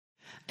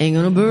Ain't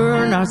gonna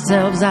burn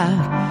ourselves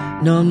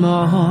out no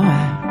more.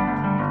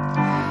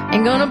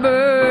 Ain't gonna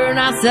burn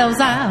ourselves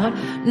out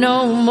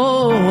no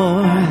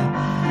more.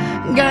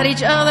 Got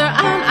each other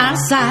on our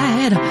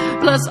side,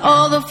 plus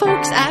all the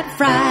folks at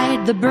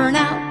Fried, the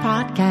Burnout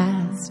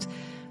Podcast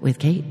with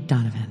Kate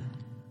Donovan.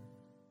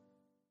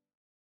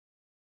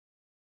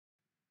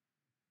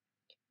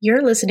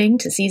 You're listening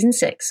to Season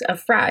 6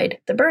 of Fried,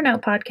 the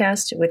Burnout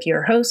Podcast with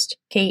your host,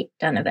 Kate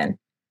Donovan.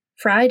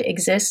 Fried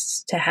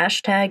exists to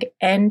hashtag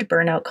end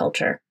burnout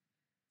culture,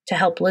 to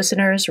help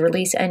listeners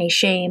release any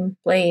shame,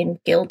 blame,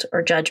 guilt,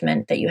 or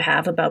judgment that you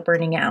have about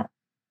burning out,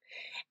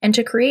 and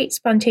to create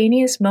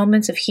spontaneous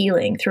moments of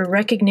healing through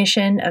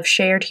recognition of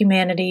shared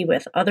humanity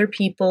with other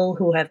people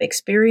who have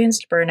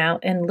experienced burnout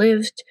and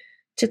lived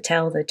to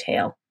tell the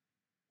tale.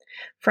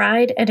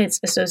 Fried and its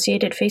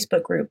associated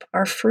Facebook group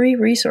are free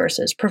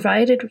resources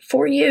provided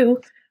for you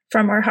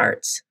from our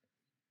hearts.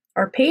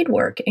 Our paid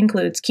work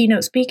includes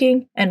keynote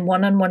speaking and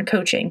one-on-one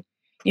coaching.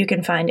 You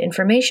can find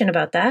information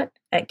about that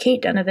at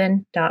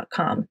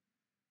katedonovan.com.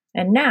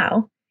 And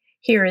now,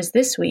 here is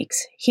this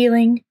week's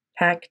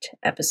healing-packed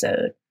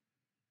episode.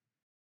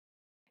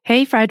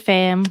 Hey, Fried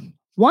fam.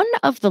 One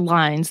of the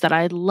lines that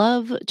I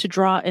love to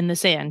draw in the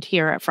sand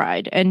here at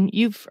Fried, and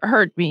you've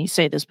heard me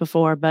say this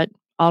before, but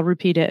I'll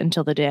repeat it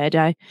until the day I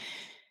die.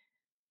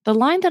 The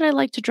line that I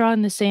like to draw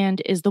in the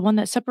sand is the one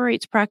that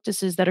separates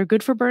practices that are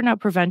good for burnout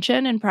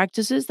prevention and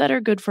practices that are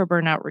good for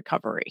burnout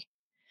recovery.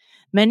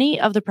 Many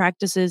of the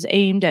practices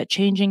aimed at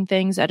changing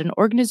things at an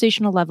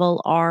organizational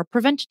level are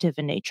preventative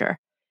in nature.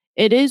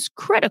 It is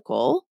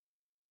critical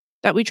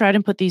that we try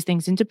to put these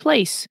things into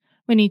place.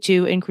 We need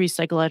to increase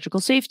psychological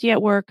safety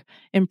at work,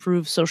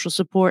 improve social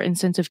support and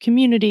sense of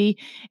community,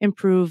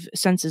 improve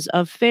senses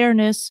of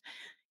fairness,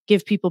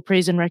 give people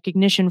praise and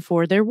recognition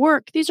for their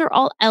work. These are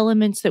all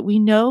elements that we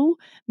know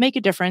make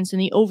a difference in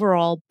the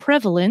overall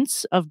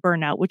prevalence of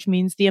burnout, which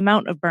means the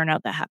amount of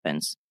burnout that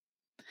happens.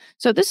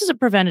 So this is a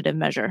preventative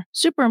measure,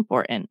 super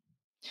important.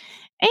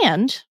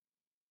 And,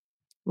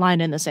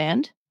 line in the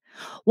sand,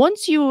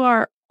 once you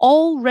are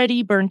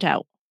already burnt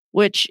out,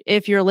 which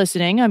if you're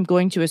listening, I'm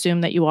going to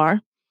assume that you are,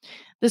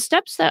 the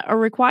steps that are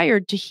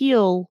required to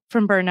heal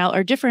from burnout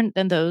are different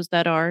than those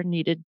that are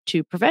needed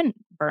to prevent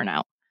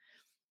burnout.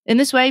 In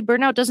this way,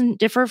 burnout doesn't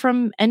differ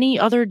from any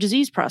other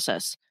disease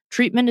process.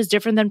 Treatment is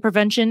different than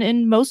prevention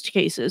in most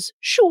cases.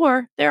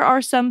 Sure, there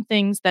are some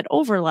things that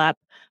overlap,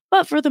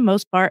 but for the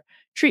most part,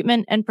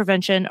 treatment and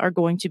prevention are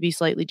going to be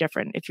slightly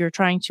different. If you're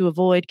trying to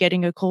avoid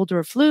getting a cold or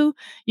a flu,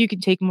 you can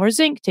take more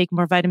zinc, take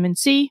more vitamin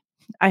C.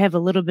 I have a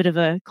little bit of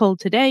a cold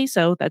today,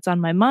 so that's on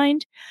my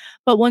mind.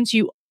 But once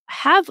you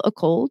have a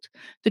cold,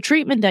 the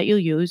treatment that you'll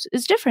use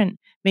is different.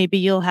 Maybe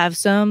you'll have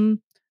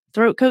some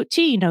throat coat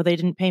tea. No, they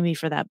didn't pay me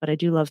for that, but I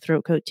do love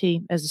throat coat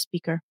tea as a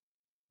speaker.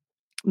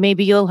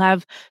 Maybe you'll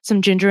have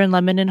some ginger and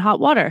lemon in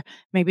hot water.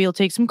 Maybe you'll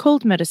take some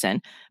cold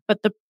medicine.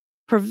 But the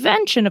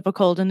prevention of a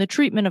cold and the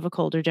treatment of a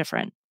cold are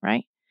different,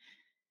 right?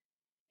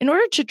 In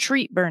order to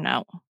treat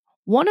burnout,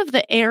 one of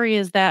the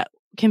areas that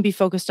can be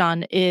focused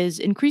on is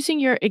increasing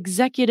your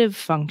executive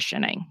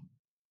functioning.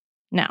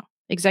 Now,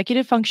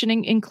 executive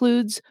functioning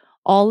includes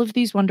all of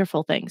these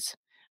wonderful things: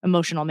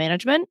 emotional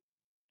management,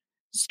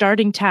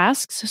 starting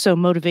tasks, so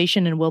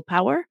motivation and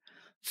willpower,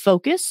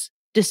 focus,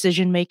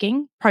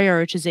 decision-making,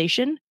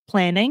 prioritization,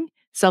 planning,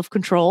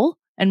 self-control,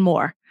 and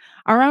more.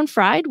 Around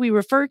Fried, we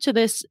refer to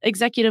this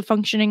executive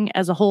functioning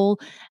as a whole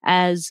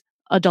as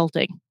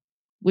adulting.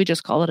 We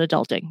just call it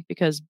adulting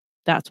because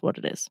that's what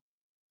it is.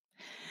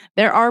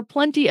 There are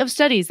plenty of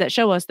studies that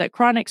show us that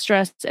chronic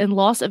stress and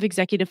loss of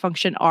executive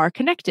function are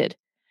connected,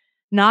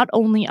 not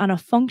only on a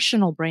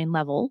functional brain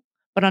level,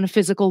 but on a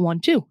physical one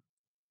too.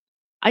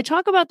 I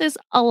talk about this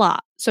a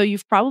lot, so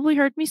you've probably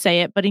heard me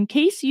say it, but in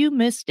case you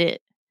missed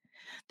it,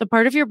 the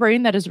part of your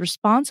brain that is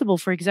responsible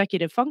for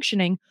executive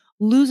functioning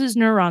loses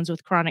neurons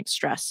with chronic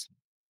stress.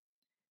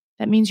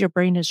 That means your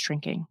brain is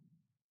shrinking.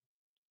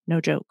 No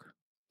joke.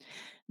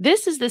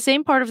 This is the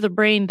same part of the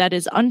brain that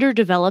is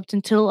underdeveloped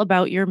until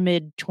about your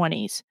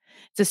mid-20s.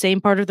 It's the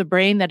same part of the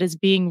brain that is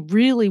being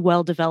really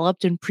well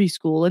developed in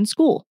preschool and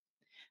school.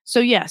 So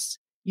yes,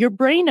 your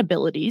brain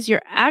abilities,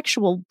 your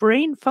actual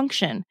brain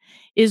function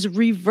is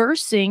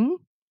reversing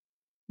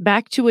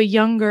back to a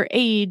younger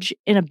age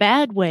in a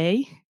bad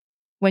way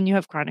when you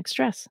have chronic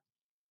stress.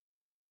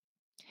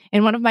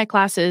 In one of my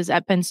classes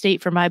at Penn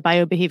State for my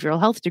biobehavioral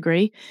health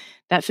degree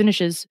that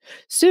finishes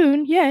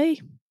soon, yay,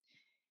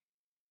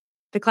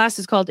 the class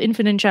is called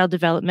Infant and Child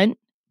Development.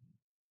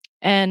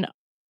 And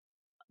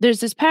there's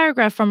this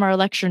paragraph from our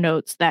lecture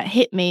notes that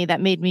hit me that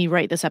made me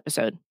write this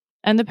episode.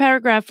 And the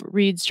paragraph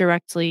reads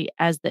directly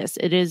as this.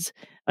 It is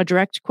a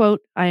direct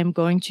quote. I am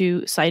going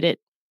to cite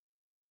it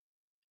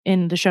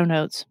in the show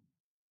notes.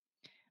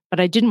 But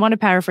I didn't want to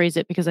paraphrase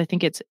it because I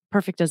think it's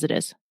perfect as it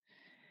is.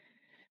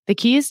 The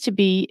key is to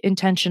be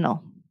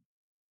intentional.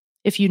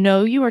 If you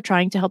know you are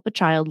trying to help a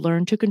child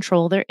learn to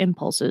control their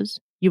impulses,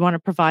 you want to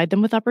provide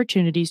them with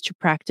opportunities to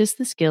practice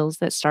the skills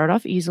that start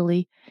off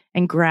easily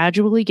and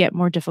gradually get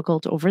more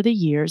difficult over the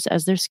years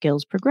as their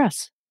skills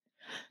progress.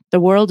 The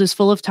world is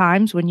full of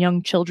times when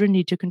young children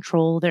need to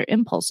control their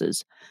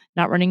impulses,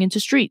 not running into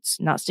streets,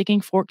 not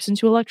sticking forks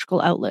into electrical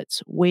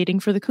outlets, waiting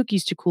for the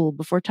cookies to cool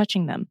before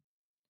touching them.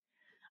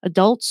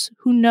 Adults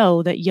who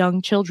know that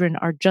young children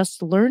are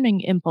just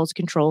learning impulse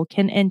control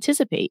can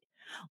anticipate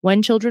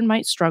when children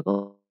might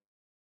struggle,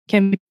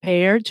 can be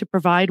prepared to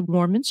provide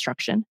warm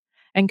instruction,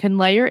 and can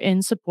layer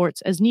in supports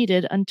as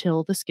needed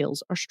until the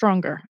skills are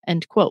stronger.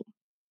 End quote.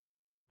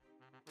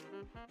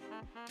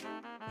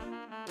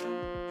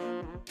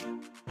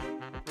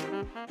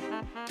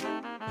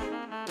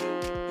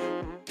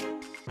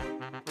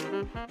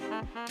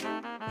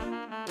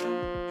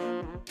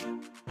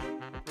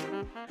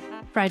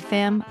 Fried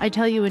fam, I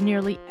tell you in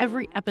nearly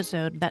every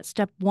episode that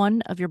step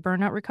one of your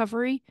burnout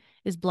recovery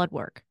is blood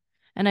work.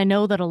 And I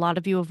know that a lot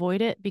of you avoid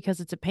it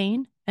because it's a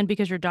pain and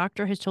because your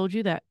doctor has told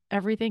you that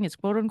everything is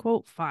quote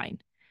unquote fine.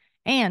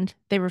 And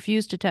they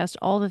refuse to test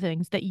all the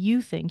things that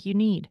you think you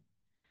need.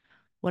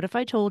 What if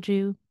I told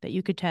you that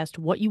you could test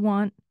what you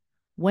want,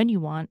 when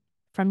you want,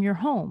 from your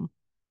home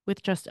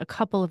with just a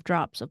couple of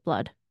drops of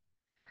blood?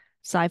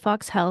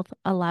 Cyfox Health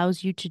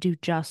allows you to do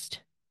just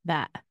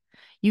that.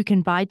 You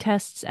can buy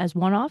tests as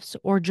one-offs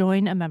or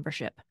join a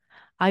membership.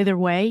 Either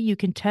way, you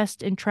can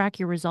test and track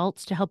your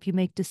results to help you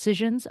make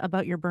decisions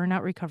about your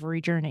burnout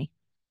recovery journey.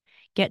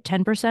 Get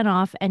 10%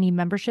 off any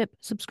membership,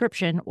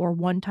 subscription, or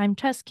one-time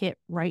test kit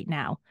right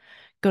now.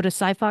 Go to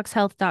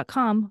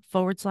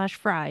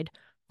cyfoxhealth.com/fried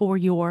for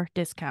your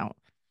discount.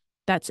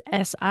 That's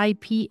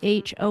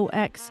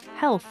SIPHOX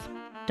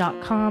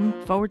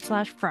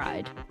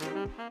health.com/fried.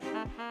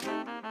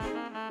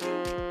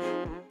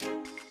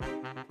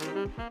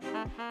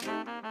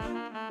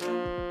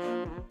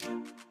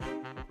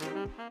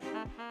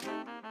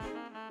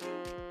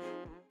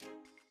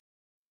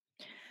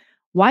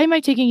 Why am I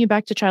taking you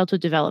back to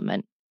childhood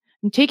development?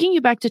 I'm taking you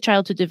back to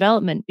childhood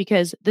development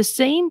because the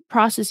same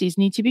processes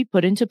need to be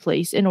put into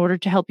place in order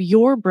to help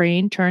your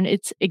brain turn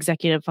its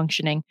executive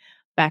functioning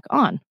back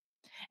on.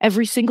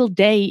 Every single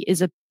day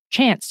is a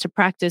chance to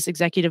practice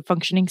executive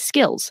functioning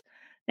skills.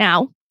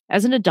 Now,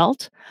 as an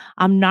adult,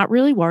 I'm not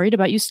really worried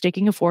about you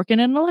sticking a fork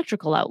in an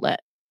electrical outlet.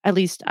 At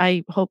least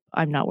I hope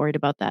I'm not worried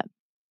about that.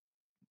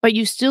 But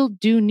you still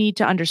do need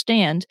to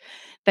understand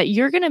that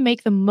you're going to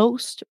make the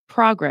most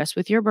progress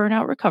with your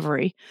burnout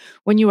recovery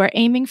when you are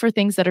aiming for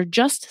things that are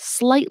just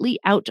slightly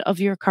out of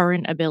your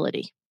current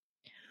ability.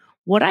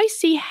 What I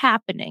see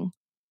happening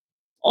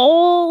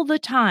all the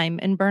time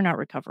in burnout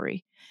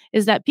recovery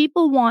is that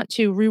people want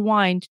to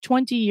rewind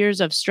 20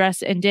 years of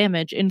stress and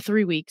damage in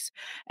 3 weeks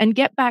and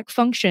get back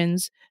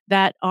functions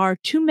that are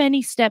too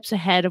many steps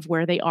ahead of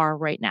where they are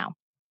right now.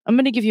 I'm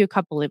going to give you a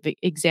couple of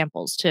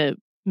examples to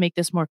make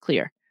this more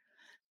clear.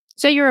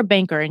 Say you're a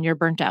banker and you're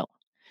burnt out.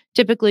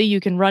 Typically, you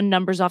can run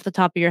numbers off the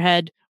top of your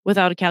head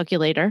without a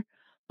calculator.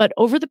 But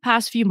over the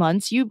past few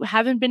months, you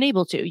haven't been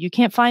able to. You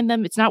can't find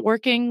them. It's not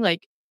working.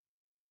 Like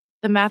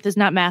the math is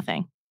not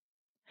mathing.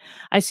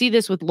 I see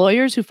this with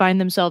lawyers who find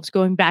themselves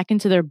going back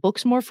into their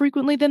books more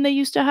frequently than they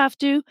used to have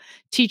to,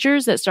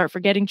 teachers that start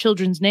forgetting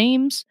children's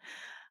names,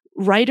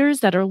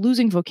 writers that are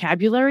losing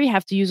vocabulary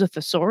have to use a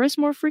thesaurus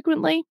more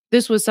frequently.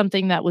 This was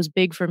something that was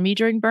big for me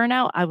during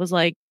burnout. I was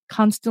like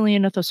constantly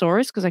in a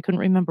thesaurus because I couldn't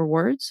remember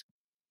words.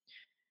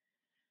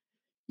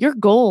 Your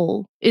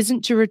goal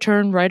isn't to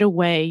return right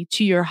away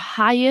to your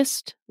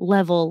highest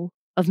level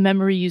of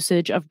memory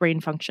usage of brain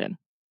function.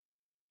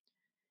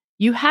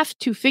 You have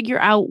to figure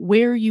out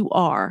where you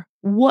are,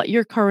 what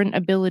your current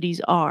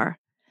abilities are.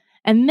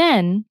 And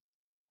then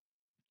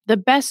the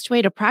best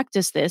way to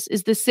practice this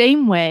is the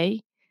same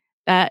way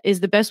that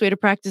is the best way to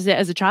practice it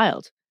as a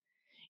child.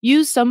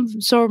 Use some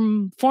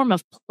form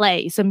of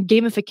play, some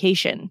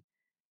gamification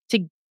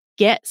to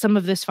get some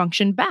of this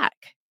function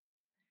back.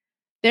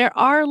 There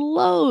are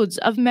loads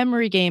of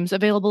memory games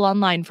available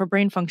online for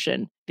brain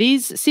function.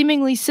 These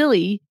seemingly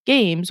silly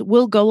games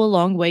will go a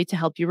long way to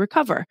help you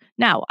recover.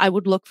 Now, I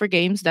would look for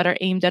games that are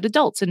aimed at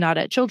adults and not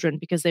at children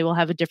because they will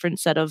have a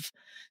different set of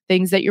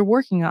things that you're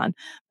working on.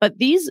 But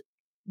these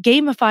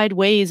gamified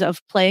ways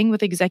of playing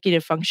with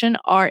executive function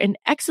are an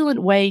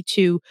excellent way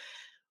to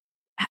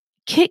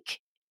kick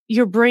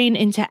your brain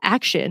into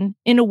action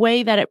in a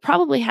way that it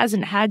probably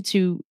hasn't had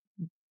to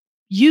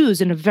use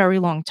in a very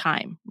long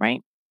time,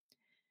 right?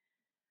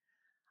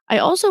 I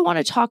also want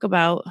to talk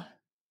about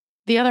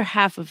the other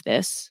half of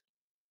this,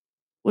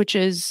 which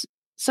is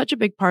such a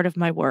big part of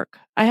my work.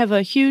 I have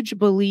a huge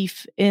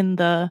belief in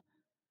the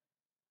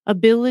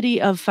ability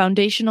of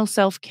foundational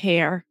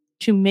self-care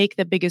to make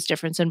the biggest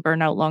difference in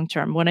burnout long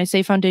term. When I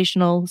say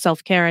foundational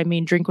self-care, I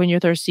mean drink when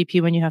you're thirsty,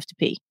 pee when you have to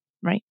pee,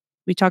 right?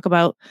 We talk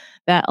about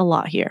that a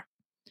lot here.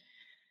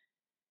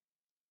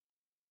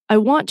 I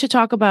want to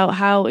talk about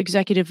how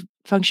executive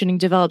functioning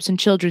develops in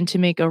children to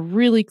make a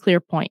really clear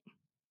point.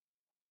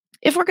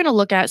 If we're going to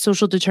look at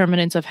social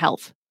determinants of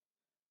health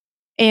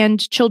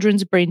and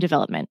children's brain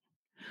development,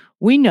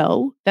 we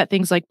know that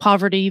things like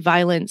poverty,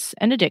 violence,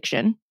 and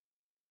addiction,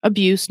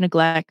 abuse,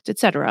 neglect,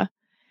 etc.,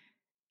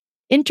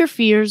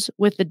 interferes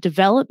with the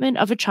development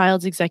of a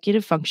child's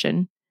executive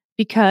function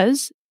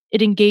because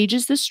it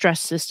engages the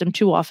stress system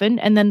too often,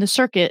 and then the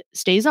circuit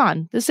stays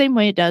on the same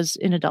way it does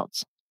in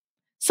adults.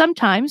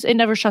 Sometimes it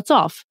never shuts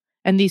off,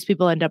 and these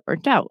people end up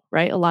burnt out,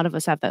 right? A lot of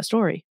us have that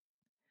story.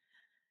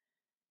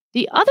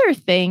 The other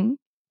thing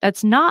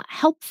that's not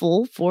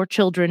helpful for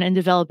children in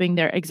developing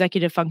their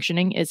executive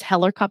functioning is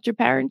helicopter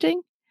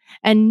parenting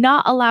and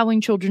not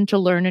allowing children to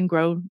learn and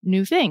grow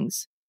new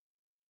things.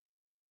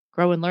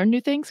 Grow and learn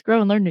new things?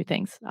 Grow and learn new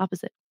things.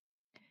 Opposite.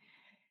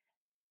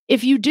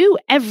 If you do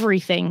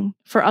everything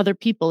for other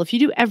people, if you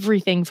do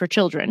everything for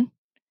children,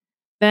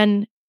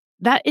 then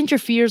that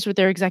interferes with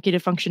their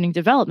executive functioning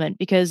development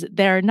because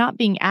they're not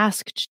being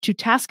asked to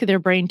task their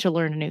brain to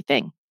learn a new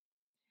thing.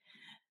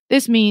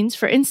 This means,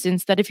 for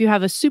instance, that if you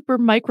have a super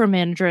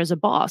micromanager as a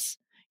boss,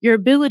 your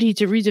ability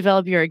to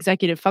redevelop your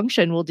executive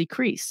function will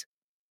decrease.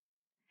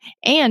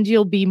 And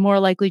you'll be more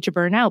likely to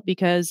burn out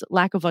because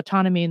lack of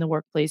autonomy in the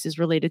workplace is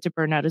related to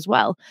burnout as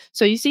well.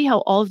 So you see how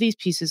all of these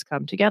pieces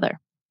come together.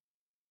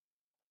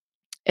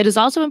 It is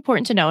also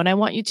important to know, and I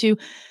want you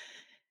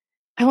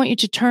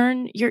to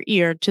turn your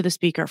ear to the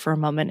speaker for a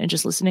moment and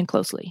just listen in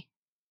closely.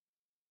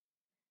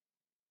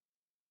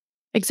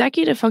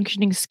 Executive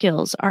functioning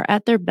skills are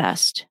at their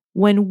best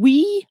when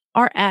we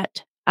are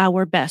at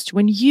our best,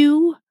 when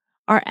you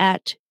are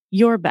at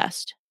your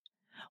best,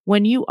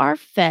 when you are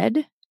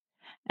fed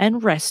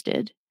and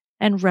rested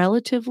and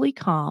relatively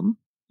calm.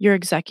 Your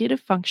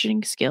executive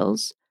functioning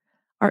skills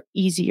are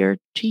easier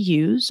to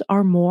use,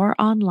 are more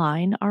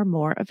online, are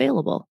more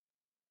available.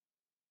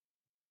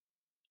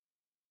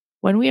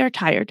 When we are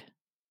tired,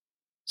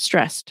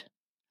 stressed,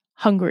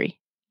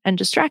 hungry, and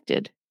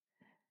distracted,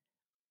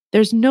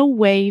 there's no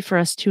way for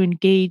us to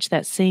engage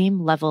that same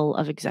level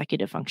of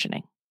executive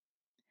functioning.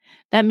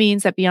 That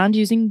means that beyond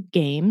using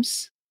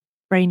games,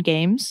 brain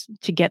games,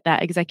 to get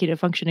that executive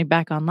functioning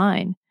back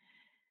online,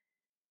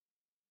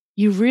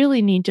 you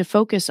really need to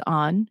focus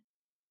on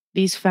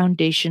these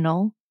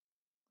foundational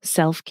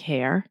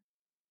self-care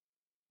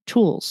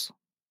tools.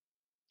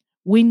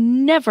 We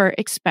never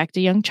expect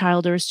a young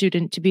child or a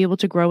student to be able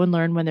to grow and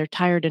learn when they're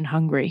tired and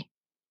hungry.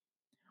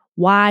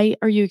 Why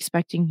are you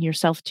expecting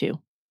yourself to?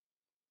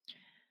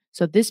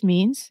 So this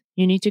means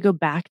you need to go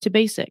back to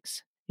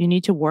basics. You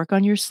need to work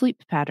on your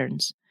sleep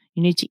patterns.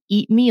 You need to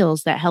eat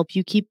meals that help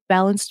you keep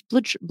balanced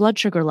blood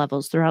sugar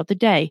levels throughout the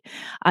day.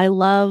 I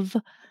love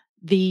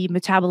the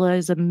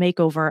Metabolism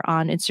Makeover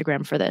on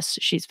Instagram for this.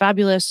 She's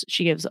fabulous.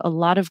 She gives a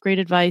lot of great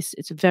advice.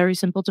 It's very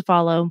simple to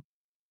follow.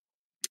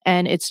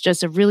 And it's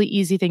just a really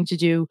easy thing to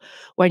do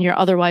when you're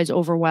otherwise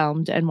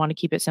overwhelmed and want to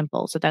keep it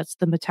simple. So that's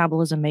the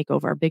Metabolism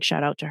Makeover. Big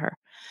shout out to her.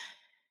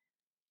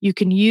 You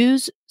can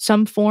use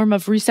some form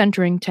of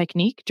recentering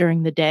technique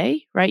during the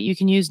day, right? You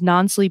can use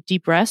non-sleep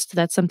deep rest.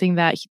 That's something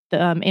that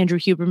Andrew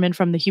Huberman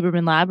from the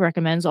Huberman Lab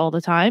recommends all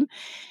the time.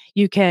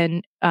 You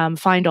can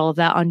find all of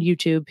that on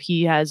YouTube.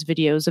 He has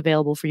videos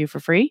available for you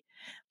for free.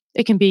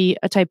 It can be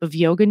a type of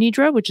yoga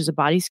nidra, which is a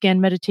body scan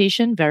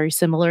meditation, very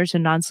similar to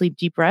non-sleep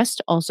deep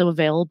rest, also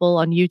available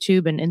on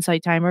YouTube and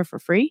Insight Timer for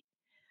free.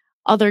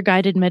 Other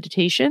guided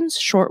meditations,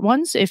 short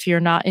ones, if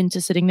you're not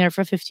into sitting there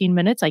for 15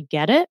 minutes, I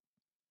get it.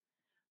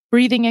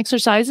 Breathing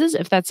exercises,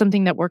 if that's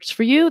something that works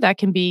for you, that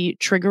can be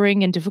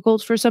triggering and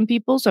difficult for some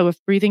people. So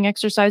if breathing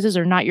exercises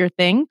are not your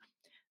thing,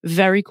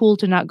 very cool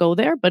to not go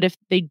there. But if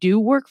they do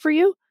work for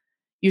you,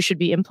 you should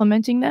be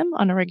implementing them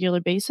on a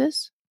regular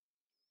basis.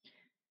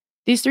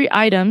 These 3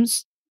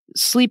 items,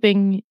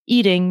 sleeping,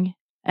 eating,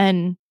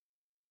 and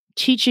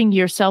teaching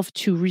yourself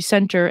to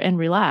recenter and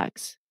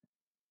relax,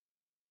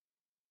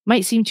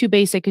 might seem too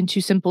basic and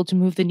too simple to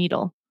move the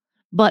needle,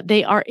 but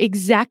they are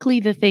exactly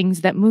the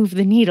things that move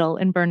the needle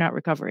in burnout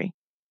recovery.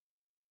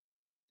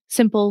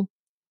 Simple,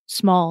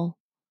 small,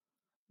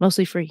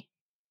 mostly free,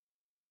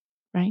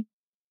 right?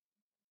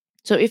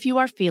 So if you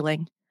are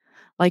feeling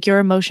like your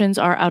emotions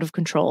are out of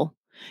control,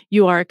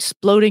 you are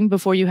exploding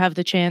before you have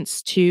the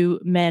chance to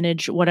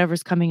manage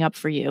whatever's coming up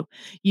for you.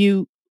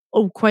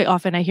 Quite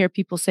often I hear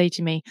people say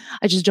to me,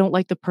 I just don't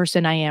like the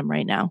person I am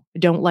right now. I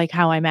don't like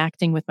how I'm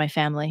acting with my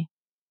family.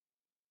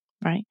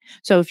 Right?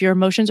 So if your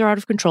emotions are out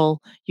of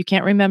control, you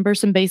can't remember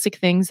some basic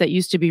things that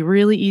used to be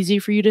really easy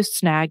for you to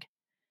snag.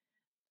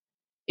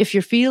 If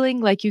you're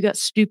feeling like you got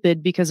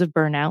stupid because of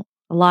burnout,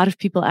 a lot of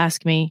people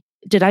ask me,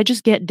 did I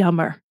just get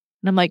dumber?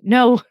 And I'm like,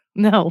 no,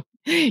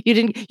 you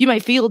didn't. You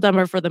might feel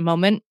dumber for the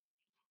moment,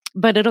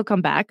 but it'll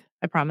come back.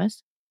 I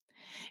promise.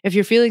 If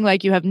you're feeling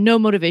like you have no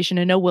motivation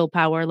and no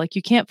willpower, like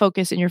you can't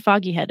focus and you're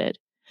foggy headed,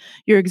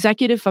 your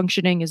executive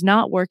functioning is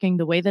not working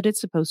the way that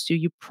it's supposed to.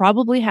 You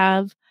probably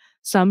have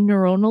some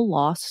neuronal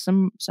loss,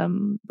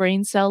 some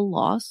brain cell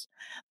loss,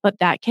 but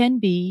that can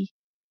be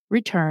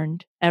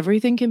returned.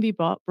 Everything can be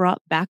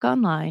brought back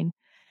online.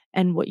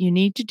 And what you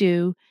need to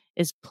do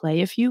is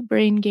play a few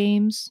brain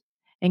games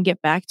and get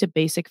back to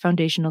basic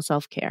foundational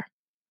self-care.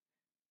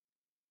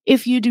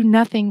 If you do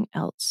nothing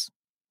else,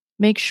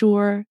 make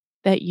sure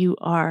that you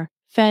are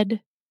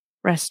fed,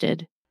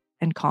 rested,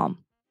 and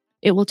calm.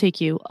 It will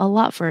take you a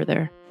lot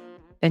further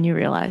than you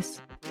realize.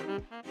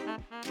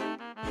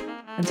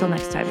 Until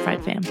next time,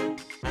 Fried Fam.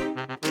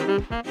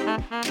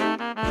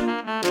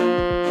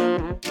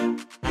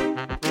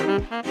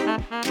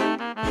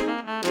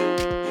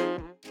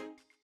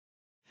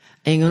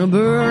 Ain't gonna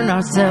burn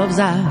ourselves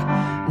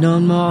out no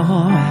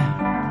more.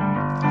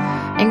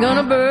 Ain't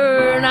gonna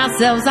burn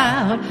ourselves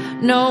out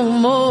no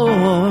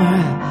more.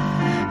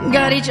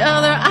 Got each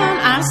other on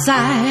our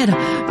side,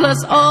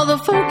 plus all the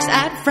folks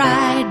at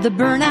Fried, the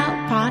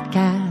Burnout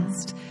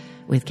Podcast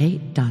with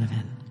Kate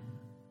Donovan.